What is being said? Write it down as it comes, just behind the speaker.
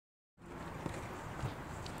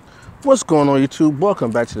What's going on, YouTube? Welcome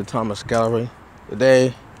back to the Thomas Gallery.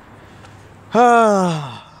 Today,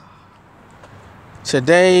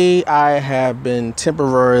 today I have been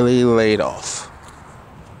temporarily laid off.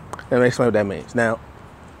 Let me explain what that means. Now,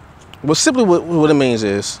 what it means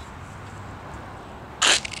is,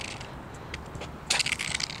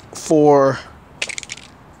 for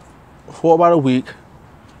about a week,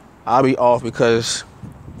 I'll be off because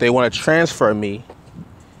they want to transfer me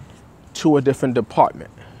to a different department.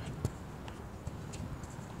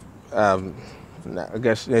 I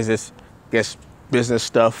guess there's this business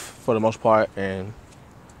stuff for the most part, and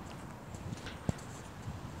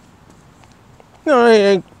I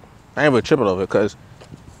ain't really tripping over it because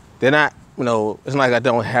they're not, it's not like I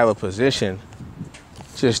don't have a position.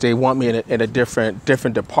 It's just they want me in a different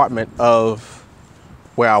department of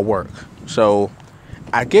where I work. So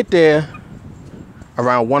I get there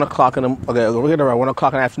around 1 o'clock we get around 1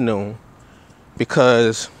 o'clock in the afternoon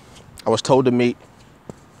because I was told to meet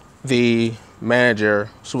the manager,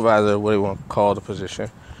 supervisor, what do you want to call the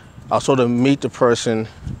position. I was told to meet the person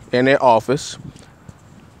in their office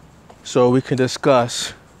so we can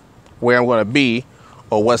discuss where I'm going to be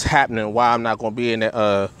or what's happening, why I'm not going to be in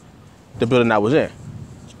the building I was in.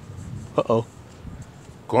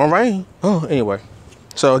 Going rain. Anyway.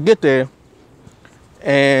 So I get there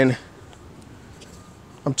and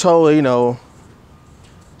I'm told,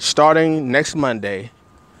 starting next Monday,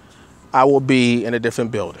 I will be in a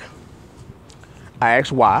different building. I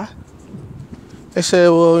asked why. They said,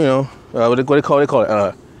 well, what they call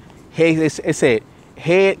it, it said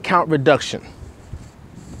head count reduction.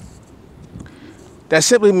 That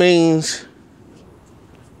simply means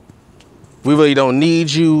we really don't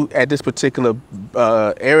need you at this particular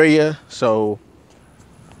area. So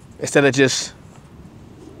instead of just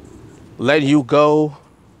letting you go,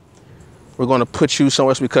 we're going to put you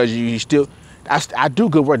somewhere else because you still, I do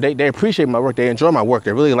good work. They appreciate my work. They enjoy my work.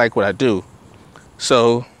 They really like what I do.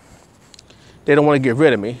 So they don't want to get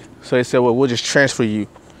rid of me. So they said, well, we'll just transfer you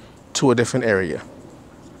to a different area.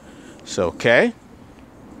 So, okay.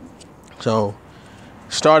 So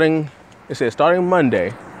starting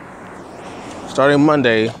Monday, that's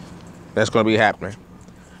going to be happening.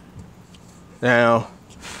 Now,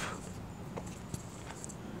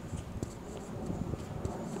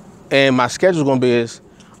 and my schedule is going to be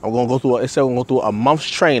I'm going to go through a month's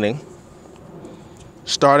training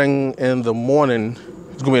starting in the morning.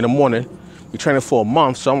 It's going to be in the morning. We're training for a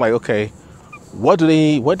month. So I'm like, okay, what do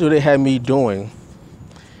they have me doing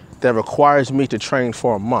that requires me to train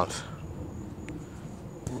for a month?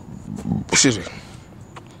 Excuse me. So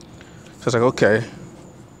it's like, okay.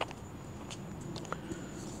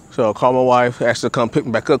 So I called my wife, asked her to come pick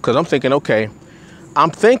me back up because I'm thinking,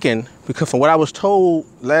 because from what I was told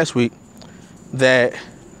last week, that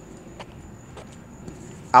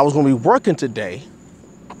I was going to be working today.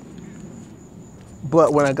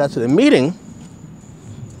 But when I got to the meeting,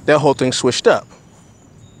 that whole thing switched up.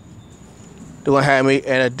 They're going to have me,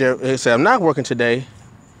 and they said, I'm not working today.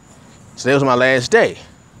 Today was my last day.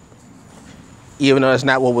 Even though that's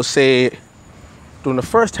not what was said during the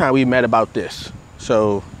first time we met about this.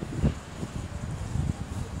 So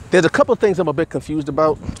there's a couple of things I'm a bit confused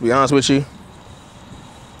about, to be honest with you.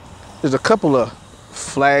 There's a couple of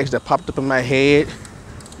flags that popped up in my head.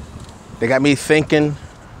 They got me thinking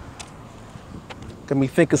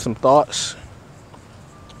some thoughts.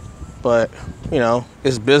 But,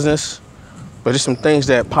 it's business. But there's some things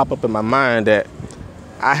that pop up in my mind that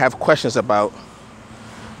I have questions about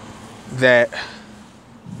that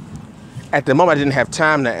at the moment I didn't have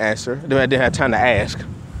time to answer. I didn't have time to ask.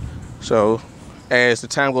 So as the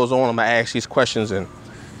time goes on, I'm going to ask these questions and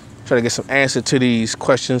try to get some answer to these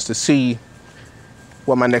questions to see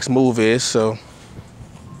what my next move is. So,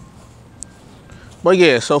 but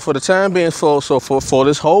yeah, so for the time being, for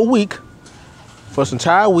this whole week, for this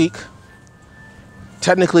entire week,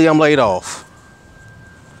 technically I'm laid off.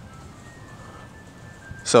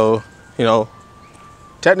 So,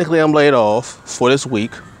 technically I'm laid off for this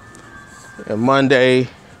week. And Monday,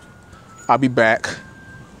 I'll be back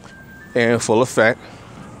in full effect.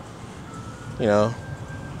 But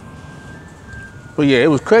yeah, it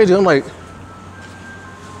was crazy. I'm like,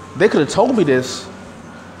 they could have told me this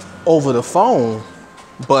over the phone,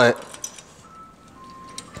 but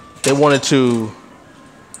they wanted to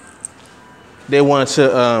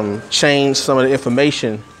change some of the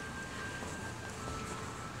information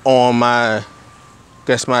on my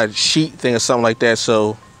sheet thing or something like that.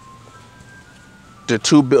 So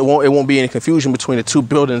it won't be any confusion between the two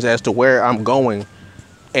buildings as to where I'm going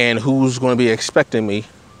and who's going to be expecting me.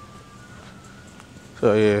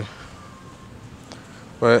 So yeah,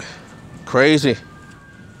 but crazy.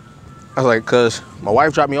 I was like, cause my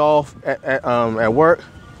wife dropped me off at work.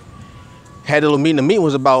 Had a little meeting. The meeting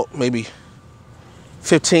was about maybe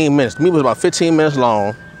 15 minutes. The meeting was about 15 minutes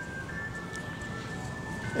long.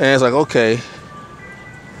 And it's like, okay,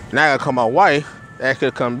 now I gotta call my wife, ask her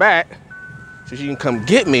to come back so she can come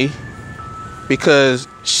get me, because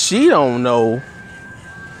she don't know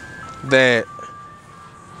that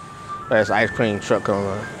that's ice cream truck coming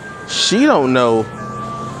on. She don't know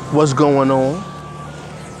what's going on.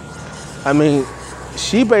 I mean,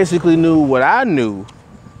 she basically knew what I knew.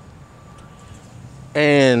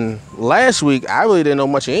 And last week, I really didn't know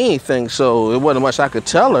much of anything, so it wasn't much I could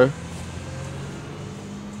tell her.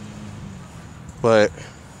 But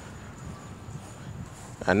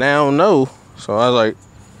I now know, so I was like,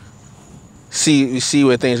 see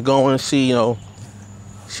where things going, see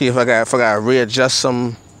if I got to readjust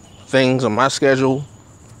some things on my schedule,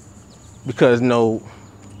 because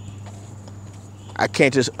I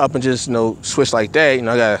can't just up and just switch like that. I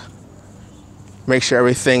gotta make sure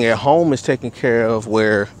everything at home is taken care of,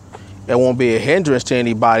 where it won't be a hindrance to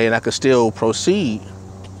anybody, and I can still proceed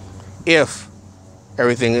if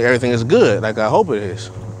everything is good, like I hope it is.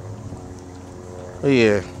 But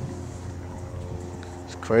yeah,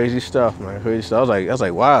 it's crazy stuff, man. Crazy stuff. I was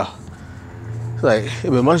like, wow. It's like,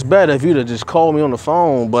 it'd be much better if you'd have just called me on the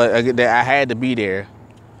phone, but I had to be there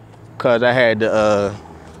because I had to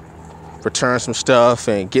return some stuff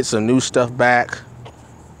and get some new stuff back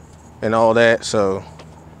and all that. So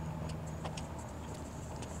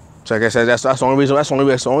like I said, that's the only reason. That's the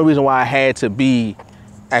only reason why I had to be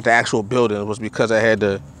at the actual building, was because I had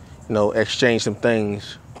to, exchange some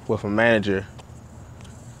things with a manager.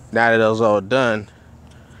 Now that it was all done,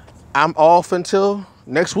 I'm off until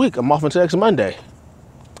next week. I'm off until next Monday.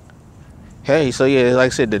 Hey, so yeah, like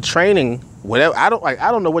I said, the training, whatever. I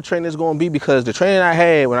don't know what training is going to be, because the training I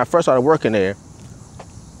had when I first started working there,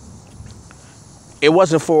 it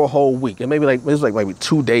wasn't for a whole week. It was like maybe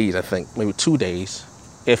 2 days, I think, maybe 2 days,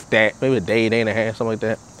 if that, maybe a day and a half, something like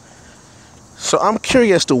that. So I'm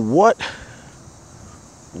curious to what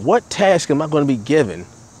task am I going to be given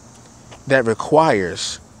that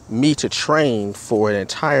requires me to train for an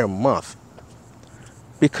entire month?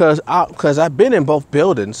 Because I've been in both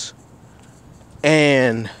buildings,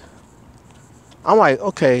 and I'm like,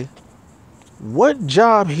 okay, what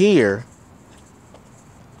job here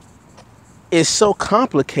is so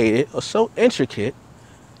complicated or so intricate,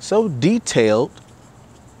 so detailed,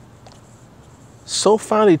 so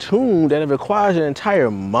finely tuned that it requires an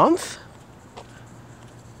entire month?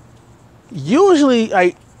 Usually,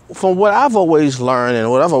 from what I've always learned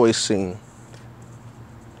and what I've always seen,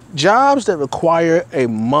 jobs that require a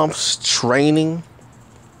month's training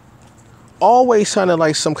always sounded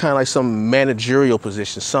like some managerial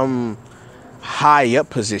position, some high up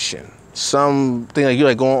position, something like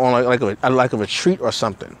you're going on like a retreat or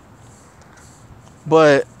something.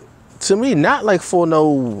 But to me, not like for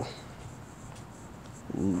no,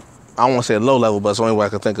 I don't want to say low level, but it's the only way I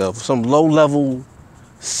can think of, some low level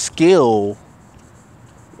skill.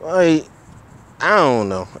 Like, I don't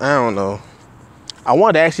know. I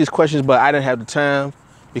wanted to ask these questions, but I didn't have the time,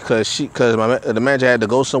 because the manager had to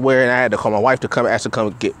go somewhere, and I had to call my wife to come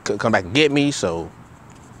back and get me. So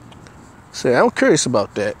I'm curious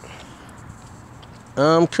about that.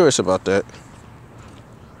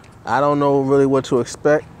 I don't know really what to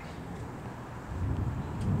expect.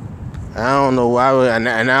 I don't know why, and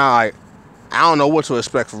now I don't know what to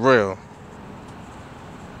expect for real.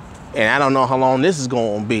 And I don't know how long this is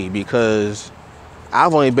going to be, because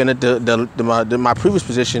I've only been at my previous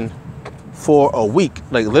position for a week,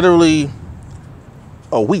 like literally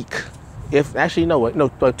a week. If actually,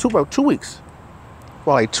 like 2 weeks.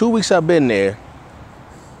 Well, like 2 weeks I've been there,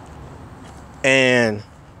 and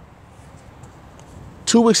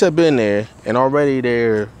 2 weeks I've been there, and already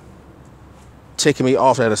they're taking me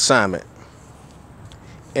off that assignment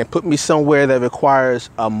and put me somewhere that requires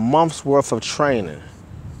a month's worth of training.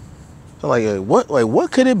 So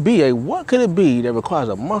what could it be? What could it be that requires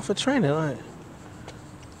a month of training?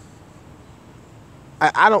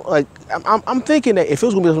 I'm thinking that if it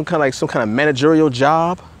was gonna be some kind of managerial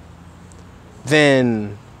job,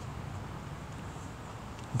 then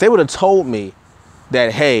they would have told me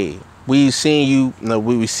that, hey, we've seen you,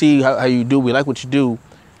 we see how you do, we like what you do.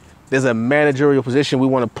 There's a managerial position we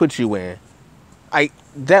want to put you in. Like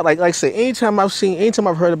I say, anytime I've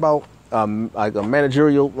heard about like a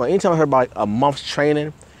managerial, anytime I heard about a month's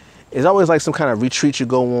training, it's always like some kind of retreat you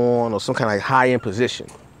go on, or some kind of like high-end position.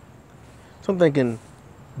 So I'm thinking,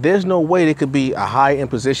 there's no way there could be a high-end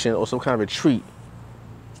position or some kind of retreat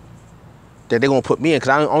that they're gonna put me in, because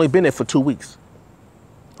I've only been there for 2 weeks.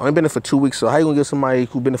 only been there for 2 weeks. So how you gonna give somebody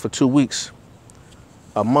who been there for 2 weeks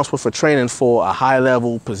a month's worth of training for a high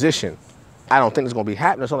level position? I don't think it's gonna be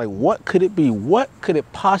happening. So like, what could it be? What could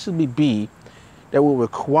it possibly be that will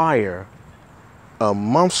require a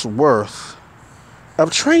month's worth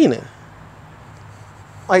of training?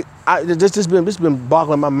 Like, this been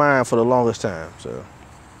boggling my mind for the longest time. So,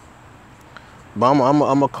 but I'm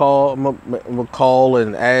gonna call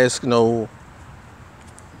and ask. You know,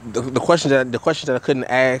 the questions that I couldn't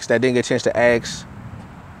ask, that I didn't get a chance to ask.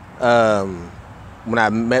 When I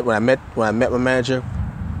met my manager,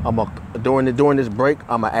 during this break,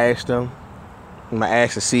 I'm gonna ask them. I'm gonna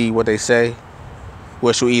ask to see what they say,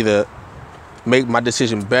 which will either make my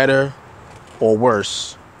decision better or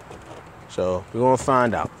worse. So we're gonna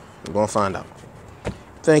find out.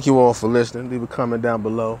 Thank you all for listening. Leave a comment down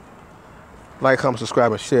below. Like, comment,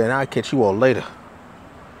 subscribe, and share, and I'll catch you all later.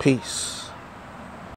 Peace.